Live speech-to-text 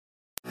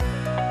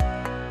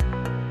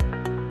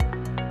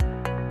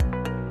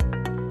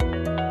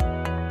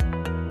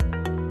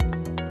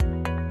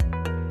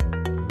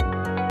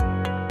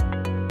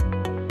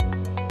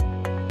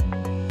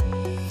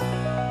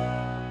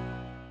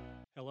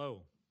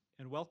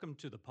and welcome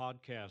to the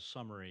podcast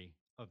summary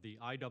of the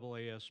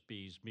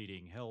IAASB's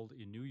meeting held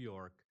in New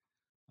York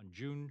on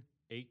June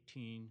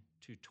 18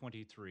 to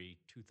 23,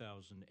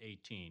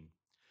 2018.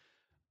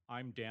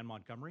 I'm Dan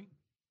Montgomery,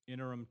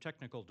 Interim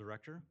Technical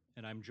Director,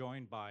 and I'm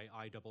joined by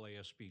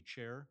IAASB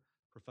Chair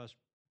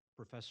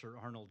Professor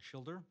Arnold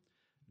Schilder,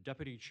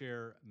 Deputy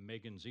Chair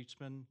Megan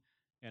Zietzman,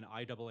 and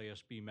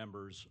IAASB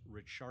members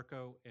Rich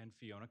Sharko and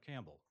Fiona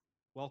Campbell.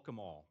 Welcome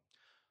all.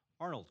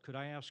 Arnold, could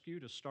I ask you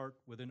to start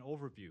with an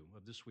overview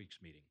of this week's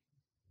meeting?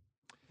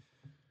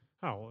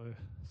 Oh,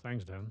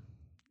 thanks, Dan.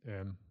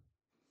 Um,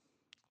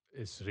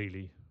 it's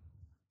really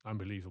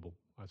unbelievable,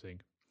 I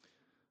think.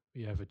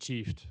 We have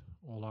achieved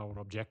all our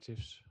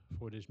objectives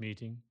for this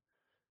meeting,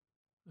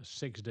 a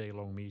 6 day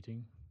long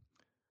meeting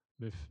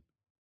with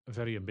a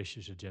very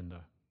ambitious agenda.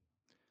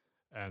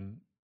 And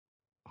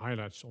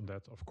highlights on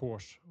that, of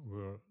course,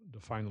 were the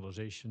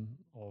finalization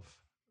of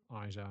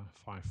ISA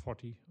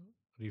 540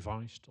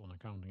 revised on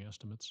accounting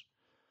estimates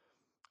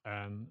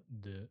and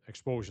the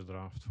exposure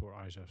draft for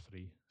ISA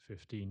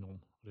 315 on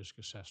risk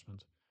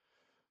assessment.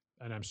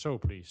 And I'm so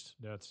pleased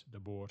that the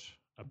board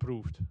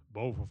approved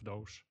both of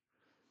those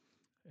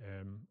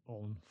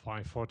on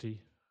 540,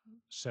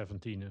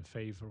 17 in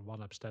favor,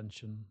 one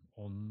abstention,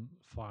 on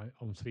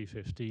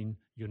 315,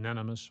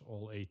 unanimous,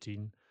 all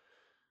 18,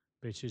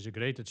 which is a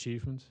great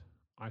achievement.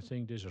 I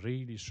think this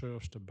really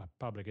serves the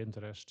public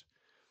interest.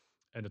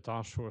 And the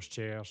task force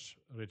chairs,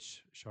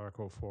 Rich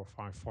Sharko for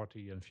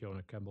 540 and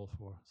Fiona Campbell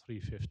for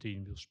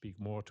 315, will speak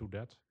more to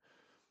that.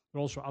 There are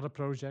also other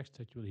projects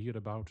that you'll hear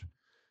about.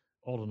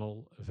 All in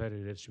all, a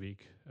very rich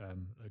week,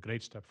 a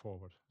great step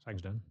forward.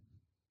 Thanks, Dan.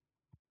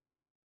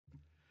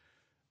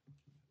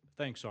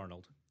 Thanks,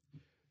 Arnold.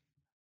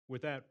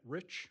 With that,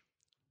 Rich,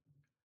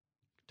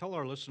 tell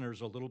our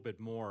listeners a little bit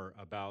more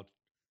about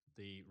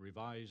the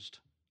revised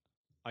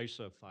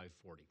ISA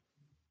 540.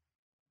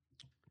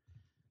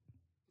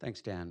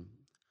 Thanks, Dan.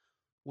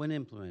 When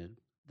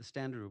implemented, the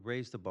standard will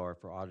raise the bar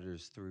for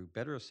auditors through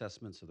better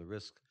assessments of the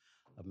risk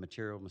of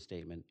material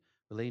misstatement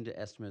relating to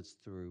estimates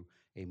through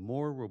a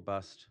more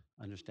robust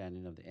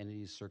understanding of the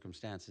entity's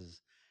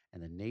circumstances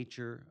and the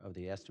nature of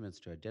the estimates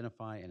to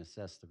identify and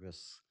assess the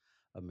risks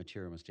of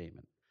material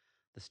misstatement.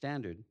 The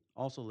standard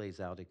also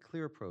lays out a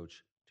clear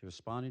approach to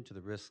responding to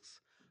the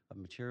risks of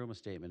material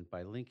misstatement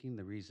by linking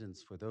the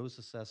reasons for those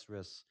assessed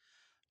risks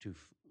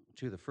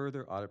to the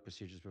further audit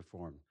procedures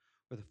performed,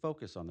 with a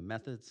focus on the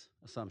methods,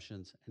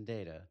 assumptions, and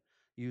data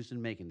used in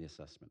making the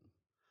assessment.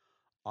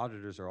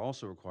 Auditors are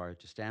also required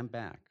to stand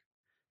back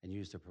and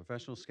use their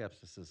professional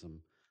skepticism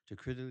to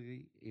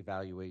critically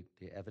evaluate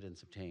the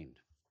evidence obtained.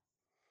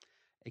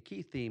 A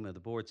key theme of the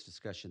board's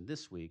discussion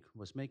this week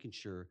was making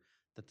sure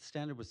that the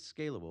standard was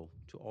scalable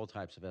to all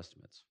types of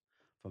estimates,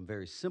 from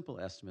very simple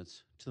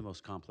estimates to the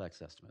most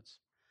complex estimates.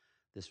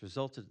 This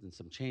resulted in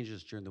some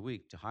changes during the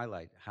week to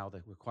highlight how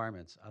the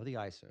requirements of the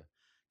ISA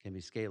can be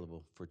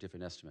scalable for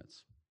different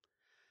estimates.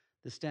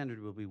 This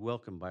standard will be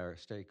welcomed by our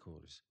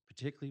stakeholders,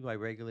 particularly by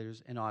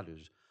regulators and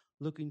auditors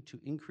looking to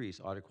increase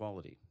audit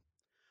quality.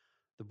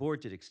 The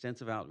board did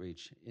extensive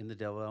outreach in the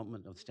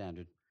development of the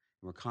standard,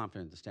 and we're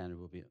confident the standard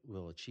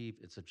will achieve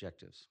its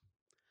objectives.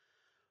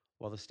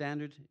 While the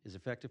standard is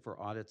effective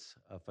for audits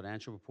of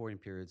financial reporting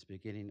periods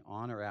beginning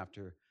on or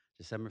after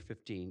December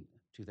 15,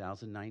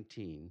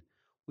 2019,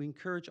 we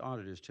encourage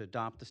auditors to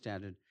adopt the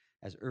standard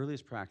as early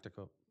as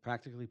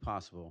practically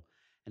possible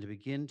and to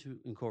begin to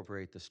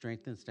incorporate the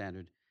strengthened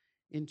standard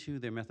into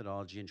their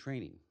methodology and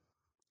training.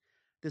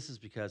 This is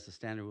because the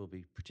standard will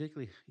be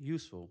particularly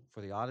useful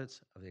for the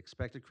audits of the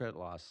expected credit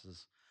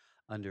losses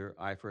under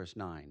IFRS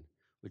 9,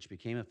 which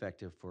became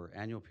effective for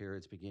annual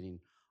periods beginning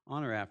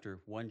on or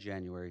after 1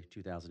 January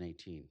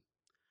 2018.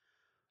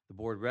 The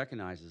board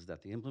recognizes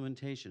that the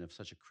implementation of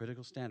such a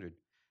critical standard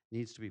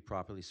needs to be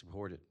properly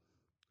supported.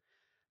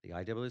 The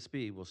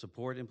IAASB will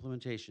support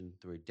implementation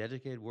through a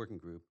dedicated working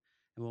group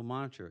and will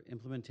monitor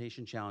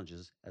implementation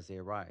challenges as they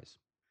arise.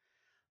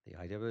 The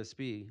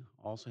IAASB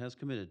also has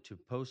committed to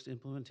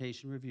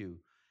post-implementation review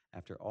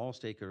after all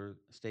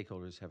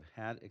stakeholders have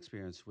had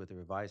experience with the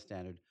revised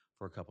standard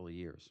for a couple of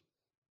years.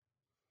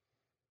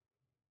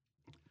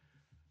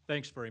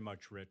 Thanks very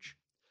much, Rich.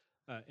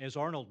 As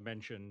Arnold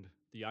mentioned,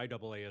 the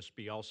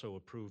IAASB also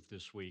approved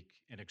this week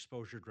an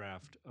exposure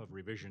draft of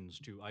revisions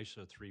to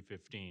ISA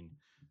 315.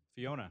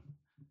 Fiona,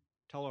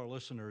 tell our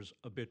listeners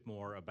a bit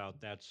more about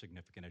that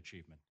significant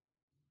achievement.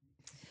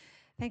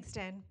 Thanks,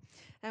 Dan.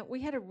 We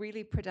had a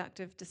really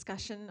productive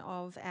discussion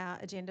of our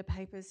agenda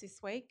papers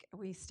this week.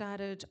 We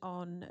started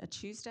on a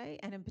Tuesday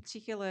and in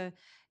particular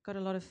got a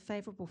lot of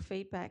favourable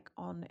feedback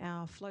on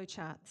our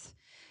flowcharts.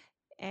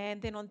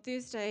 And then on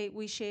Thursday,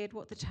 we shared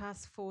what the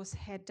task force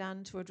had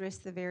done to address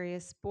the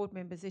various board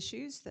members'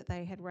 issues that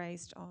they had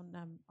raised on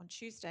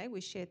Tuesday.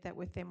 We shared that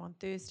with them on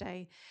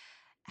Thursday.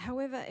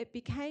 However, it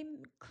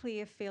became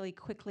clear fairly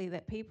quickly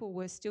that people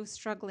were still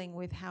struggling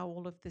with how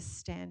all of this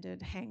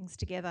standard hangs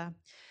together.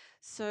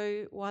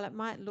 So while it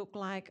might look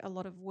like a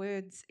lot of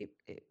words,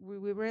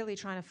 we're really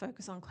trying to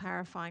focus on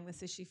clarifying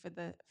this issue for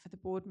the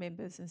board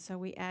members, and so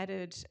we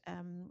added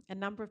a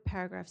number of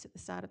paragraphs at the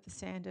start of the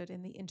standard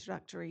in the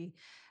introductory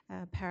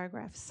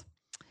paragraphs.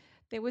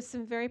 There was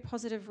some very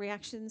positive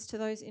reactions to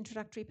those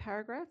introductory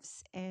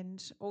paragraphs,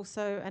 and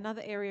also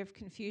another area of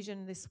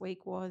confusion this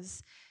week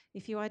was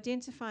if you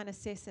identify and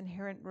assess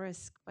inherent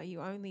risk, but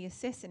you only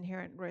assess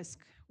inherent risk,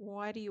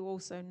 why do you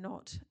also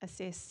not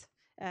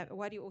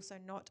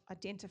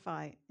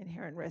identify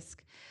inherent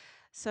risk?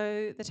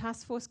 So the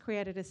task force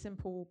created a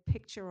simple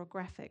picture or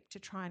graphic to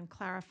try and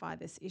clarify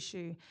this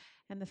issue,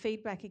 and the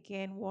feedback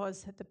again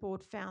was that the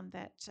board found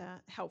that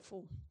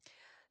helpful.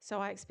 So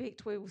I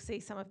expect we will see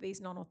some of these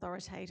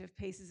non-authoritative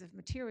pieces of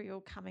material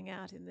coming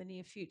out in the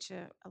near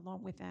future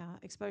along with our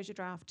exposure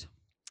draft.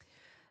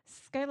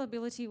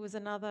 Scalability was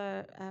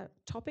another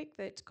topic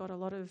that got a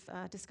lot of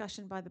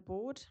discussion by the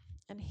board.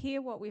 And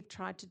here what we've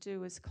tried to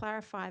do is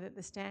clarify that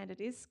the standard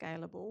is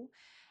scalable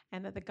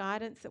and that the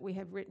guidance that we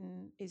have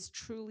written is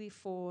truly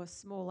for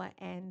smaller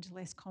and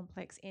less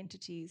complex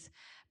entities,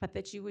 but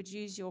that you would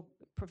use your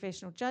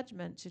professional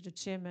judgment to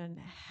determine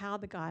how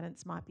the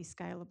guidance might be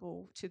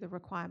scalable to the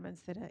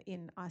requirements that are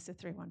in ISO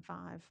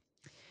 315.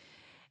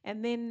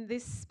 And then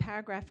this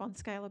paragraph on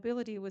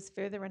scalability was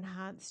further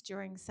enhanced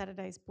during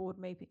Saturday's board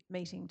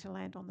meeting to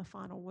land on the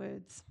final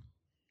words.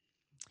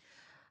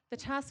 The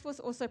task force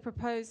also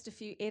proposed a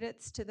few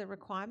edits to the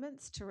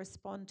requirements to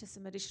respond to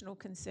some additional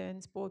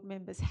concerns board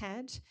members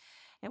had.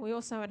 And we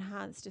also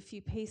enhanced a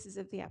few pieces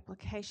of the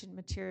application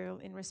material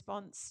in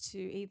response to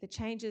either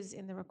changes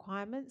in the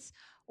requirements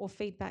or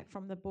feedback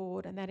from the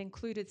board. And that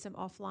included some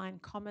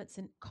offline comments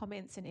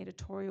and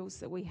editorials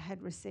that we had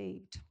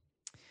received.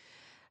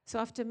 So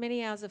after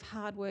many hours of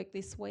hard work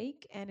this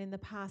week and in the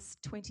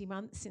past 20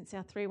 months since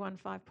our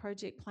 315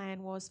 project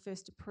plan was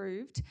first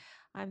approved,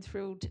 I'm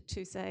thrilled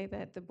to say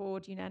that the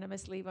board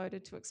unanimously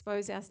voted to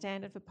expose our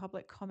standard for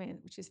public comment,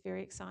 which is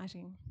very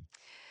exciting.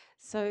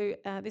 So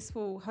this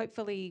will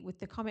hopefully, with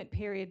the comment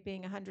period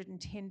being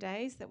 110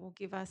 days, that will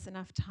give us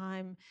enough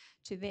time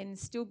to then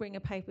still bring a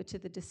paper to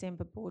the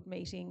December board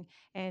meeting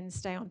and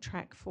stay on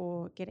track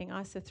for getting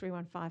ISO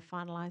 315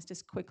 finalised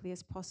as quickly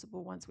as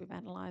possible once we've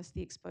analysed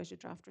the exposure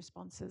draft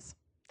responses.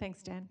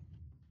 Thanks, Dan.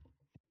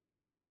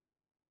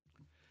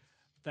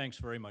 Thanks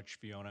very much,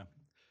 Fiona.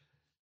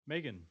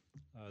 Megan,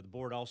 the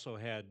board also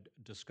had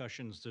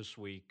discussions this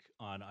week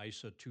on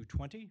ISO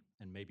 220,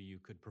 and maybe you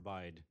could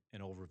provide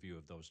an overview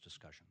of those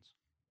discussions.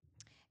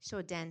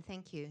 Sure, Dan,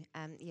 thank you.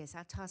 Yes,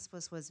 our task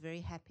force was very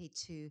happy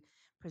to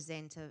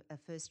present a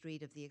first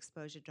read of the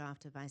exposure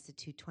draft of ISO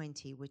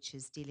 220, which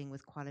is dealing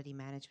with quality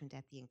management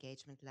at the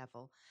engagement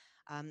level.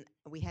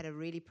 We had a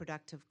really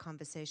productive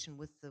conversation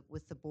with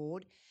the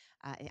board.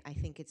 I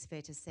think it's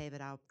fair to say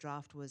that our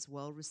draft was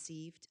well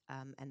received,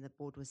 and the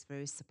board was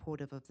very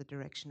supportive of the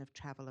direction of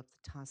travel of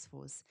the task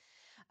force.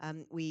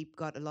 We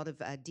got a lot of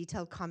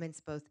detailed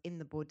comments both in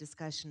the board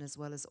discussion as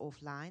well as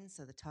offline,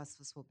 so the task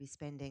force will be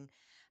spending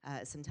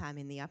some time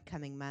in the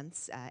upcoming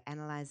months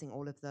analyzing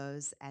all of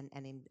those and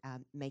in,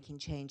 making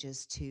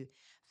changes to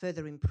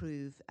further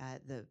improve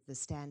the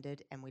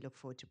standard, and we look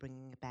forward to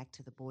bringing it back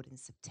to the board in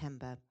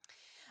September.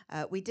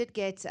 We did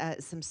get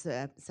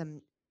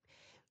some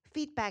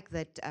feedback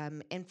that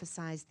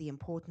emphasized the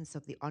importance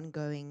of the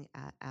ongoing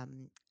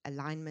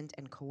alignment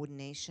and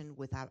coordination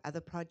with our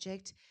other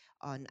project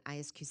on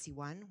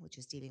ISQC1, which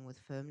is dealing with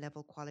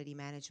firm-level quality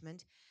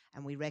management.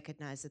 And we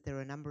recognize that there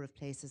are a number of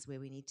places where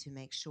we need to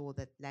make sure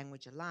that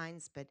language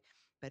aligns,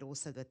 but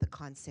also that the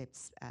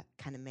concepts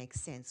kind of make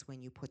sense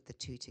when you put the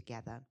two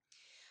together.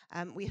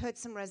 We heard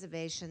some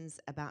reservations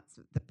about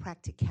the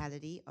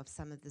practicality of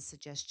some of the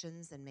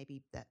suggestions and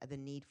maybe the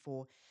need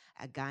for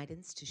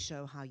guidance to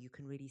show how you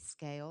can really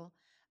scale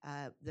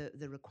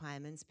the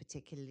requirements,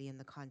 particularly in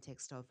the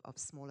context of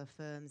smaller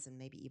firms and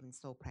maybe even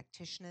sole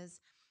practitioners.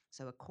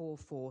 So a call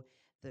for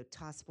the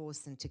task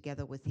force and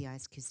together with the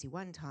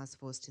ISQC1 task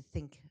force to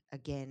think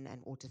again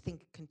or to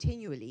think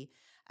continually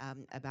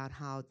about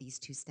how these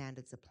two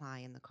standards apply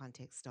in the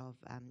context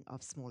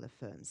of smaller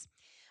firms.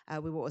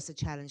 We were also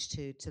challenged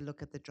to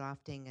look at the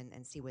drafting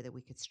and see whether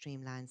we could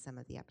streamline some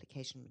of the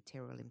application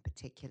material in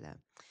particular.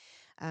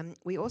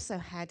 We also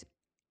had,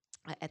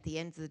 at the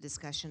end of the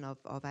discussion of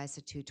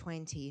ISO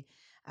 220,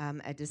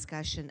 a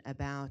discussion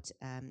about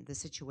the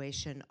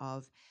situation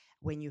of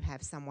when you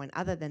have someone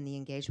other than the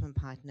engagement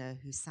partner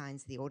who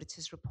signs the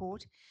auditor's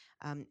report,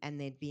 and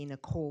there'd been a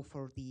call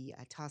for the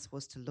task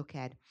force to look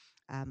at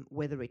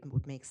whether it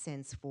would make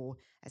sense for,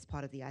 as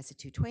part of the ISO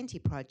 220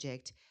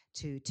 project,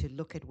 to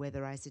look at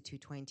whether ISO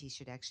 220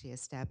 should actually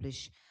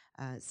establish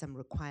some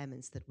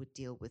requirements that would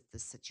deal with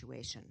this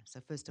situation. So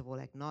first of all,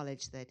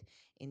 acknowledge that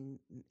in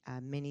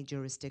many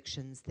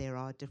jurisdictions there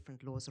are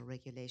different laws or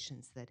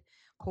regulations that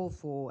call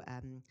for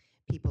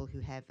people who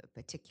have a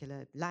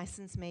particular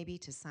license maybe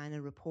to sign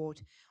a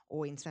report,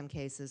 or in some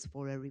cases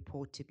for a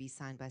report to be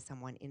signed by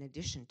someone in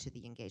addition to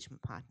the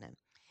engagement partner.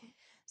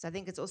 So I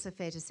think it's also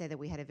fair to say that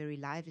we had a very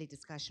lively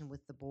discussion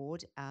with the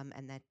board,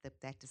 and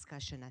that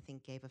discussion, I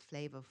think, gave a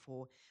flavor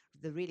for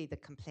really the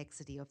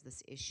complexity of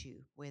this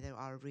issue, where there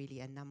are really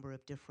a number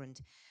of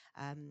different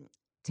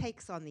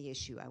takes on the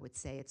issue. I would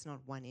say it's not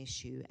one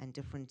issue, and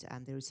different.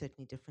 There are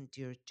certainly different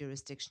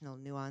jurisdictional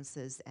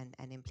nuances and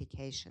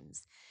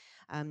implications.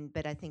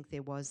 But I think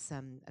there was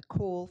a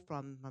call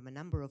from a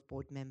number of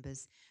board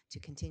members to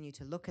continue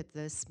to look at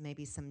this,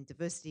 maybe some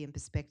diversity in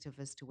perspective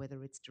as to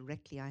whether it's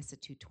directly ISA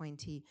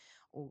 220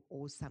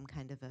 or some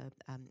kind of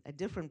a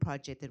different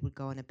project that would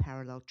go on a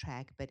parallel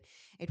track. But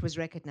it was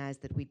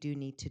recognized that we do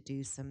need to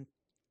do some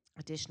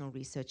additional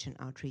research and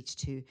outreach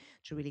to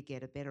really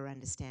get a better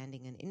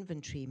understanding and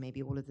inventory,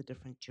 maybe all of the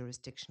different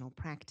jurisdictional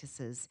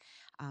practices,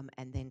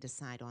 and then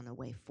decide on a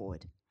way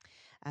forward.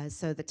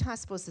 So the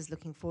task force is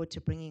looking forward to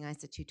bringing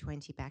ISA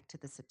 220 back to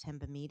the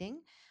September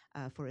meeting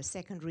for a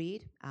second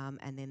read,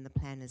 and then the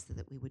plan is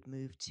that we would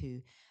move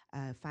to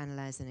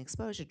finalize an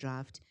exposure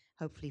draft,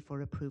 hopefully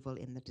for approval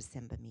in the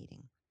December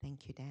meeting.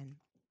 Thank you, Dan.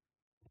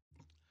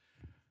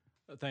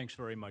 Thanks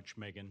very much,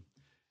 Megan.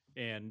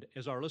 And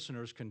as our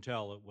listeners can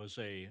tell, it was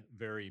a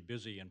very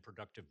busy and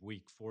productive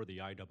week for the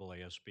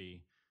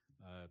IAASB.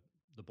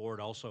 The board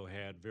also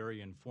had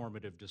very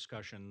informative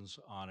discussions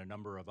on a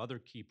number of other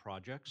key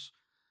projects.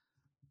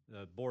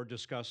 The board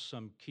discussed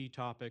some key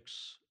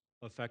topics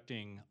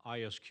affecting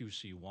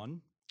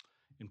ISQC1,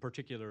 in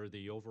particular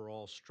the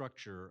overall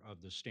structure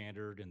of the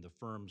standard and the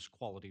firm's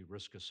quality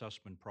risk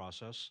assessment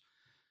process.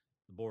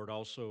 The board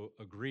also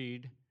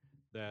agreed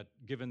that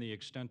given the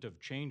extent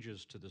of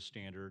changes to the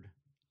standard,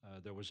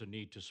 there was a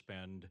need to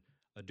spend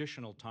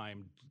additional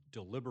time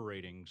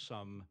deliberating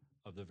some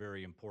of the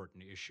very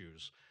important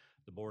issues.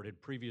 The board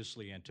had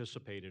previously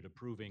anticipated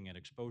approving an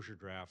exposure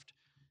draft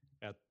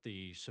at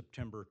the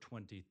September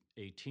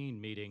 2018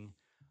 meeting,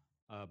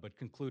 but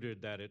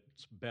concluded that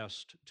it's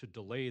best to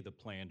delay the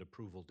planned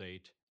approval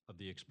date of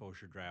the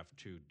exposure draft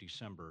to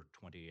December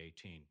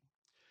 2018.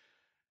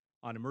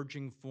 On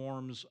emerging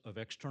forms of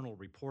external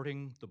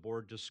reporting, the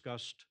board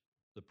discussed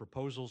the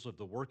proposals of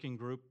the working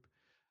group,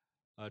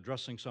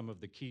 addressing some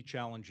of the key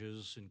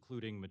challenges,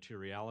 including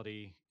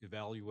materiality,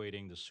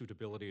 evaluating the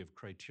suitability of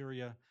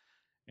criteria,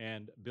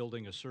 and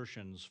building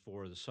assertions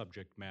for the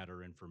subject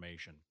matter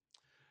information.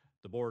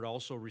 The board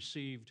also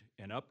received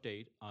an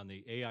update on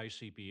the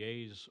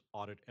AICPA's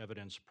audit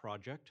evidence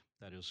project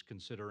that is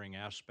considering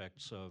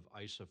aspects of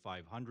ISA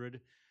 500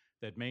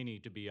 that may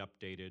need to be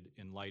updated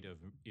in light of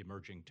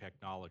emerging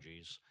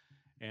technologies.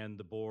 And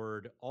the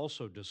board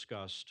also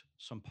discussed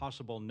some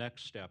possible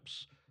next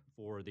steps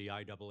for the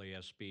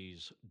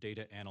IAASB's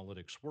Data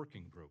Analytics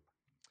Working Group.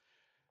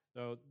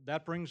 So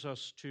that brings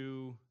us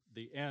to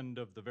the end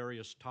of the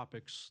various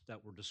topics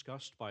that were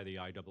discussed by the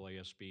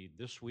IAASB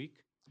this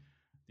week.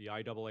 The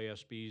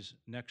IAASB's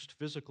next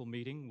physical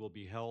meeting will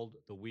be held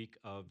the week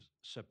of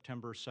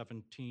September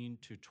 17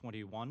 to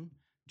 21,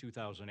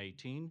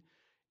 2018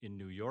 in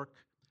New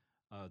York.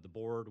 The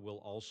board will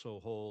also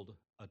hold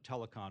a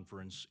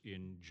teleconference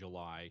in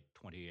July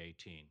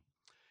 2018.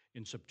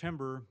 In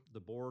September,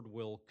 the board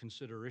will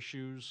consider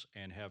issues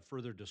and have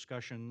further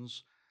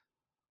discussions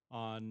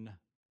on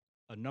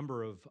a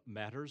number of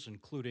matters,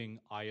 including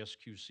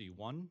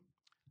ISQC1,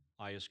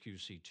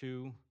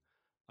 ISQC2,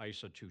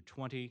 ISA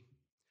 220,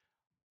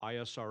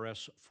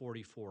 ISRS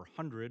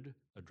 4400,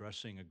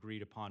 addressing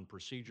agreed upon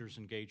procedures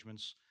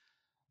engagements,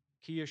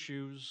 key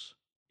issues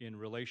in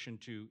relation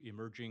to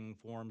emerging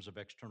forms of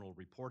external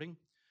reporting,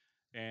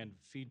 and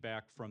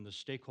feedback from the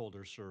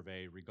stakeholder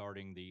survey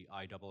regarding the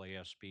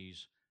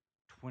IAASB's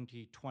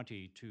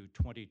 2020 to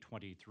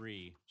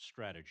 2023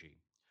 strategy.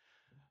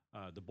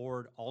 The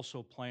board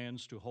also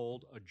plans to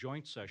hold a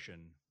joint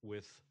session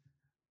with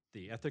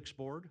the Ethics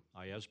Board,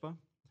 IASBA,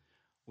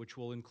 which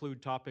will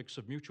include topics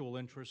of mutual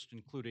interest,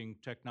 including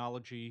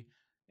technology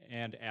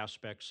and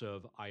aspects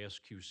of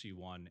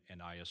ISQC1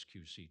 and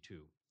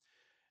ISQC2.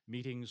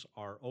 Meetings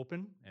are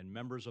open, and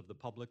members of the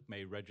public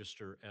may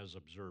register as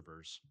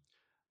observers.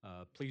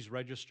 Please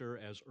register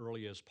as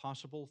early as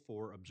possible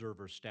for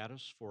observer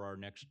status for our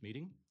next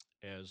meeting,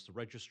 as the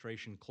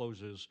registration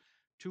closes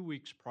 2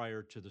 weeks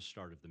prior to the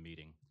start of the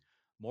meeting.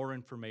 More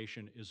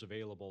information is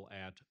available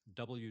at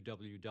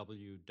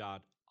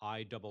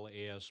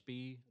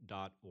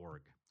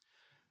www.iaasb.org.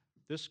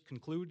 This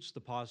concludes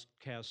the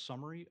podcast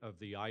summary of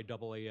the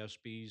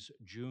IAASB's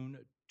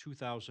June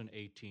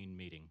 2018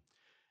 meeting.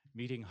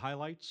 Meeting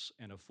highlights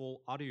and a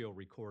full audio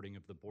recording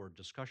of the board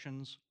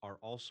discussions are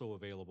also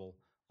available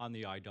on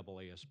the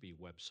IAASB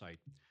website.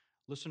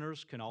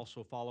 Listeners can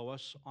also follow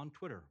us on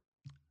Twitter.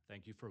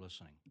 Thank you for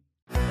listening.